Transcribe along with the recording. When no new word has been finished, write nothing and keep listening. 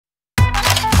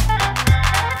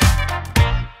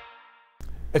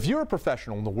If you're a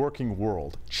professional in the working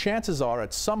world, chances are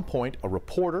at some point a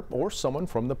reporter or someone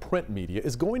from the print media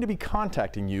is going to be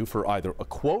contacting you for either a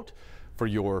quote, for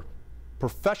your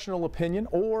professional opinion,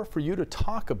 or for you to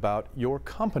talk about your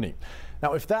company.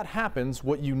 Now, if that happens,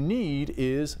 what you need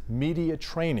is media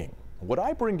training. What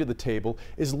I bring to the table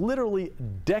is literally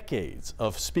decades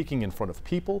of speaking in front of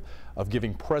people, of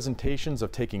giving presentations,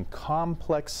 of taking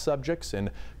complex subjects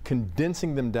and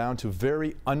condensing them down to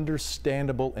very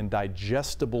understandable and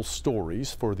digestible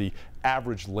stories for the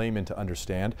average layman to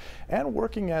understand, and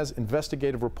working as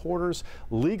investigative reporters,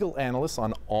 legal analysts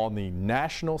on the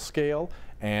national scale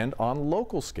and on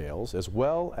local scales, as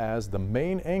well as the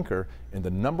main anchor in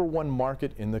the #1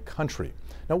 market in the country.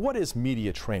 Now, what is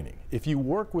media training? If you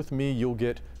work with me, you'll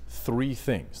get 3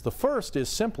 things. The first is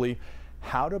simply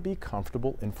how to be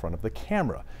comfortable in front of the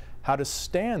camera, how to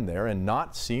stand there and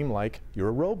not seem like you're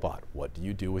a robot. What do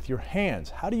you do with your hands?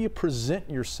 How do you present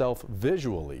yourself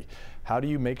visually? How do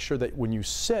you make sure that when you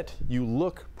sit, you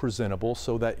look presentable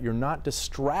so that you're not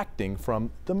distracting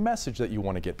from the message that you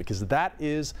want to get, because that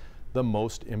is the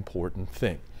most important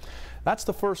thing. That's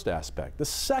the first aspect. The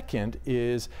second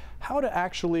is how to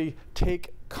actually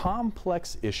take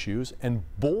complex issues and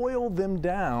boil them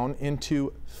down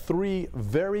into 3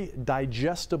 very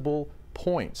digestible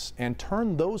points and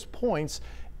turn those points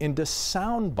into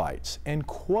sound bites and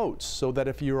quotes, so that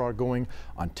if you are going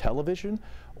on television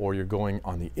or you're going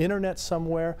on the internet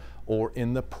somewhere or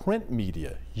in the print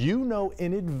media, you know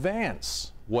in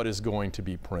advance what is going to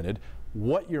be printed,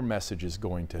 what your message is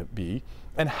going to be,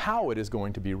 and how it is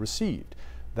going to be received.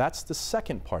 That's the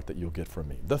second part that you'll get from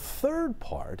me. The third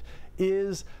part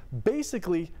is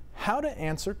basically how to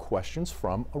answer questions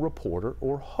from a reporter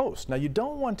or host. Now, you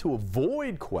don't want to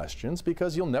avoid questions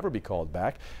because you'll never be called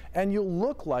back and you'll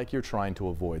look like you're trying to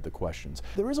avoid the questions.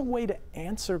 There is a way to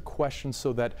answer questions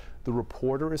so that the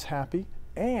reporter is happy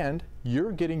and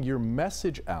you're getting your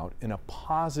message out in a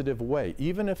positive way,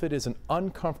 even if it is an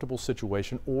uncomfortable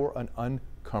situation or an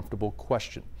uncomfortable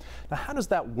question. Now, how does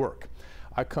that work?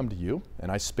 I come to you and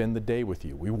I spend the day with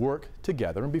you. We work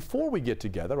together, and before we get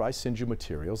together, I send you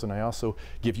materials and I also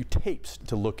give you tapes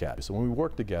to look at. So when we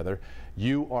work together,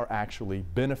 you are actually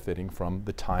benefiting from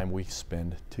the time we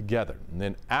spend together. And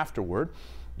then afterward,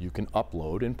 you can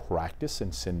upload and practice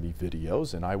and send me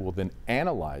videos, and I will then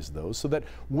analyze those so that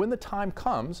when the time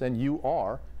comes and you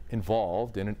are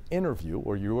involved in an interview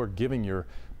or you are giving your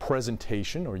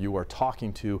presentation or you are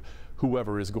talking to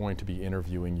whoever is going to be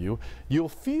interviewing you, you'll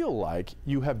feel like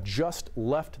you have just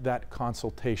left that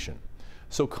consultation.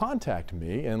 So contact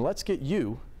me and let's get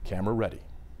you camera ready.